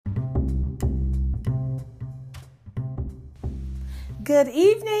good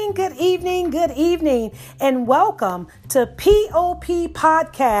evening, good evening, good evening, and welcome to POP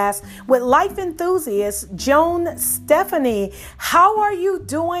Podcast with life enthusiast Joan Stephanie. How are you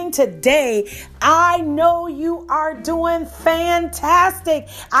doing today? I know you are doing fantastic.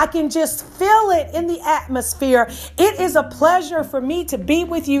 I can just feel it in the atmosphere. It is a pleasure for me to be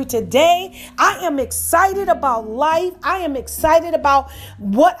with you today. I am excited about life. I am excited about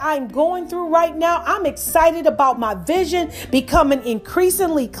what I'm going through right now. I'm excited about my vision becoming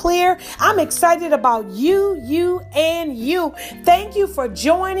increasingly clear. I'm excited about you, and you. Thank you for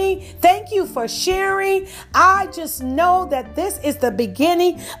joining. Thank you for sharing. I just know that this is the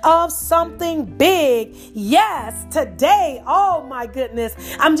beginning of something big. Yes, today, oh my goodness,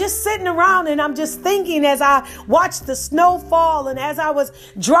 I'm just sitting around and I'm just thinking as I watched the snow fall and as I was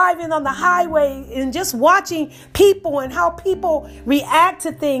driving on the highway and just watching people and how people react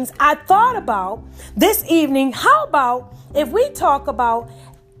to things, I thought about this evening, how about if we talk about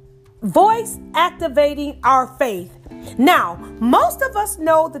voice activating our faith? Now, most of us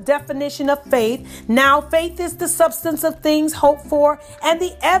know the definition of faith. Now, faith is the substance of things hoped for and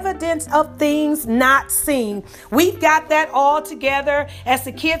the evidence of things not seen. We've got that all together. As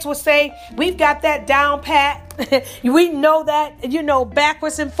the kids would say, we've got that down pat. We know that,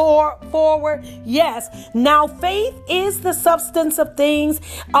 backwards and forward. Yes. Now, faith is the substance of things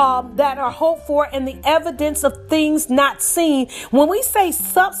that are hoped for and the evidence of things not seen. When we say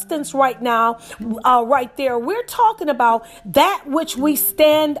substance right now, right there, we're talking about that which we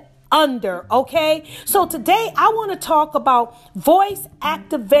stand under. Okay. So today I want to talk about voice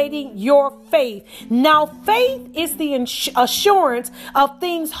activating your faith. Now, faith is the assurance of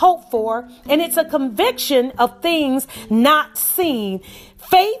things hoped for, and it's a conviction of things not seen.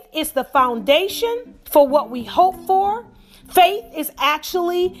 Faith is the foundation for what we hope for. Faith is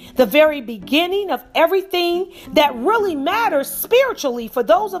actually the very beginning of everything that really matters spiritually. For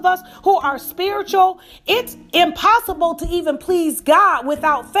those of us who are spiritual, it's impossible to even please God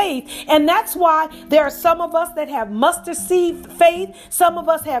without faith. And that's why there are some of us that have mustard seed faith. Some of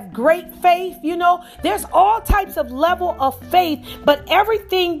us have great faith. There's all types of level of faith, but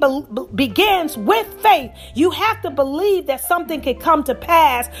everything begins with faith. You have to believe that something can come to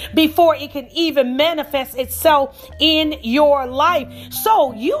pass before it can even manifest itself in your life.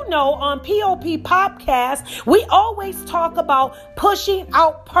 So, on POP Podcast, we always talk about pushing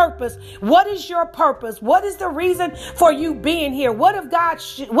out purpose. What is your purpose? What is the reason for you being here? What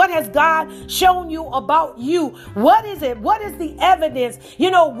has God shown you about you? What is it? What is the evidence?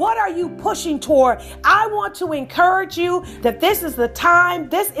 What are you pushing toward? I want to encourage you that this is the time.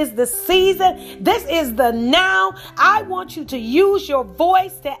 This is the season. This is the now. I want you to use your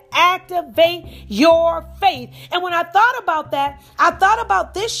voice to activate your faith. And when I thought about that, I thought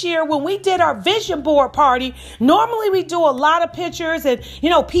about this year when we did our vision board party. Normally we do a lot of pictures and,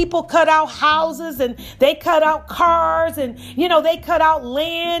 people cut out houses and they cut out cars and, they cut out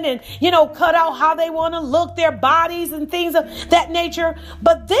land and, cut out how they want to look, their bodies and things of that nature.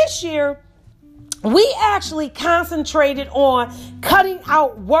 But this year, we actually concentrated on cutting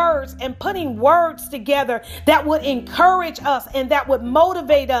out words and putting words together that would encourage us and that would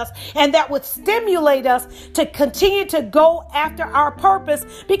motivate us and that would stimulate us to continue to go after our purpose.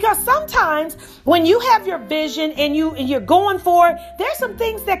 Because sometimes when you have your vision and you're going for it, there's some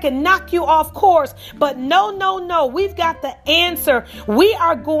things that can knock you off course. But no, we've got the answer. We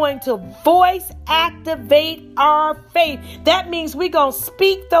are going to voice activate our faith. That means we're going to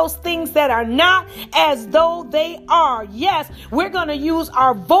speak those things that are not as though they are. Yes, we're going to use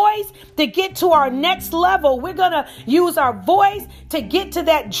our voice to get to our next level. We're going to use our voice to get to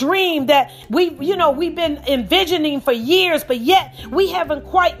that dream that we've been envisioning for years, but yet we haven't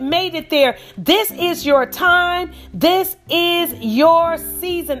quite made it there. This is your time. This is your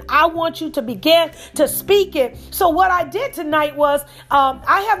season. I want you to begin to speak it. So what I did tonight was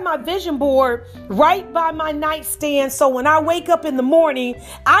I have my vision board right by my nightstand. So when I wake up in the morning,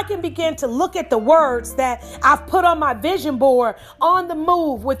 I can begin to look at the words that I've put on my vision board. On the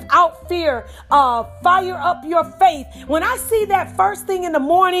move without fear. Fire up your faith. When I see that first thing in the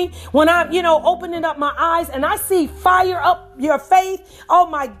morning, when I'm, opening up my eyes and I see fire up your faith, oh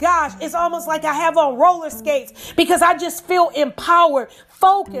my gosh, it's almost like I have on roller skates because I just feel empowered.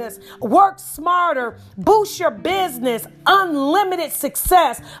 Focus, work smarter, boost your business, unlimited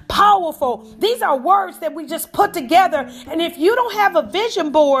success, powerful. These are words that we just put together. And if you don't have a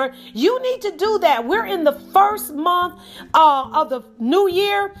vision board, you need to do do that. We're in the first month of the new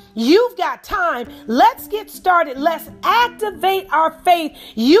year. You've got time. Let's get started. Let's activate our faith.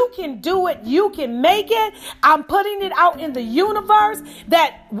 You can do it. You can make it. I'm putting it out in the universe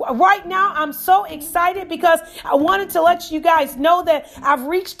that right now I'm so excited because I wanted to let you guys know that I've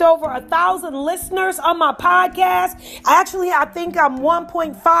reached over 1,000 listeners on my podcast. Actually, I think I'm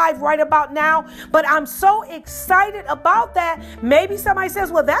 1.5 right about now, but I'm so excited about that. Maybe somebody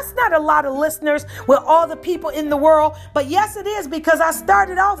says, well, that's not a lot of listeners with all the people in the world. But yes, it is, because I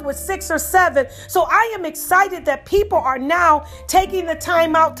started off with 6 or 7. So I am excited that people are now taking the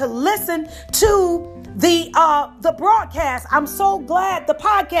time out to listen to the broadcast. I'm so glad the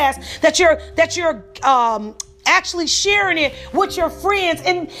podcast that you're actually sharing it with your friends.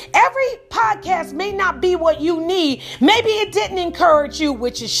 And every podcast may not be what you need. Maybe it didn't encourage you,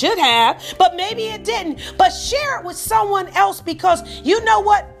 which it should have, but maybe it didn't. But share it with someone else, because you know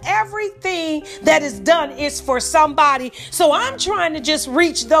what? Everything that is done is for somebody. So I'm trying to just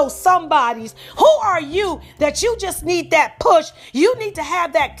reach those somebodies. Who are you that you just need that push? You need to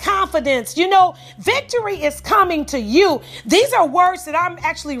have that confidence. You know, victory is coming to you. These are words that I'm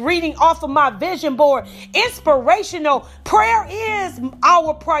actually reading off of my vision board. Inspirational. Prayer is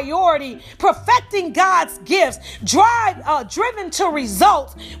our priority. Perfecting God's gifts. Driven to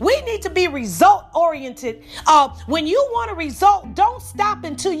results. We need to be result oriented. When you want a result, don't stop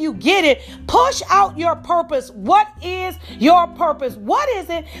until you get it. Push out your purpose. What is your purpose? What is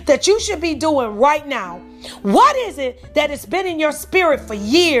it that you should be doing right now? What is it that has been in your spirit for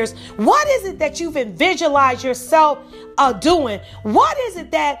years? What is it that you've visualized yourself doing? What is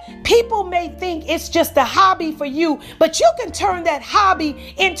it that people may think it's just a hobby for you, but you can turn that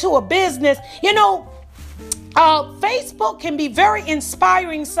hobby into a business? You know, Facebook can be very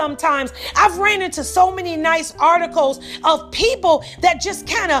inspiring sometimes. I've ran into so many nice articles of people that just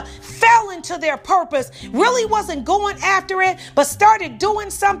kind of fell into their purpose, really wasn't going after it, but started doing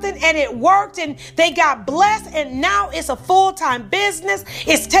something and it worked and they got blessed, and now it's a full-time business.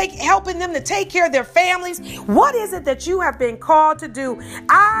 It's helping them to take care of their families. What is it that you have been called to do?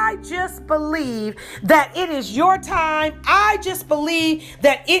 I just believe that it is your time. I just believe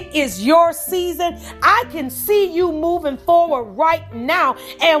that it is your season. I can see you moving forward right now.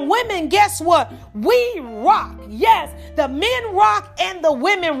 And women, guess what? We rock. Yes, the men rock and the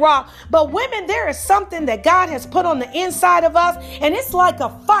women rock. But women, there is something that God has put on the inside of us, and it's like a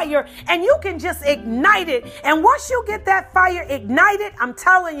fire, and you can just ignite it. And once you get that fire ignited, I'm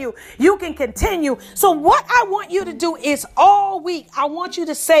telling you, you can continue. So what I want you to do is all week, I want you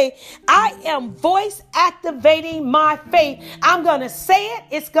to say, I am voice activating my faith. I'm going to say it.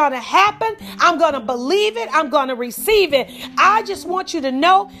 It's going to happen. I'm going to believe it. I'm going to receive it. I just want you to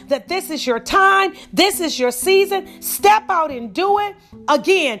know that this is your time. This is your season. Step out and do it.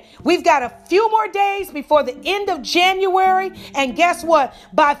 Again, we've got a few more days before the end of January. And guess what?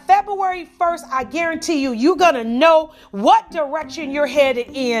 By February 1st, I guarantee you, you're going to know what direction you're headed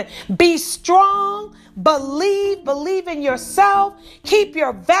in. Be strong. Believe in yourself. Keep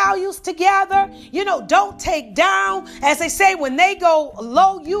your values together. You know, don't take down. As they say, when they go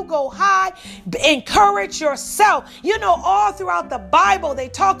low, you go high. Encourage yourself. You know, all throughout the Bible, they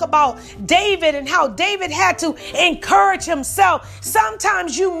talk about David and how David had to encourage himself.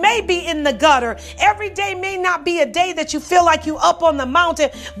 Sometimes you may be in the gutter. Every day may not be a day that you feel like you up on the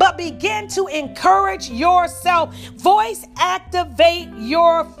mountain, but begin to encourage yourself. Voice activate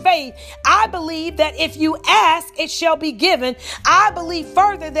your faith. I believe that if you ask, it shall be given. I believe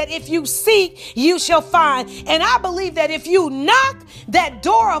further that if you seek, you shall find. And I believe that if you knock, that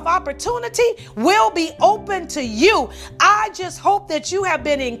door of opportunity will be open to you. I just hope that you have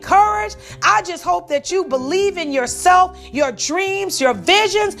been encouraged. I just hope that you believe in yourself, your dreams, your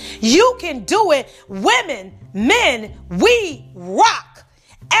visions. You can do it. Women, men, we rock.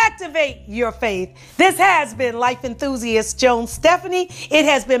 Activate your faith. This has been Life Enthusiast Joan Stephanie. It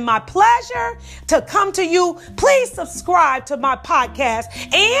has been my pleasure to come to you. Please subscribe to my podcast.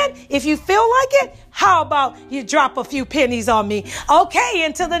 And if you feel like it, how about you drop a few pennies on me? Okay,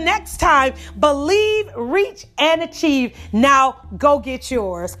 until the next time, believe, reach, and achieve. Now go get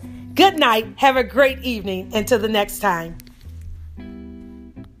yours. Good night. Have a great evening. Until the next time.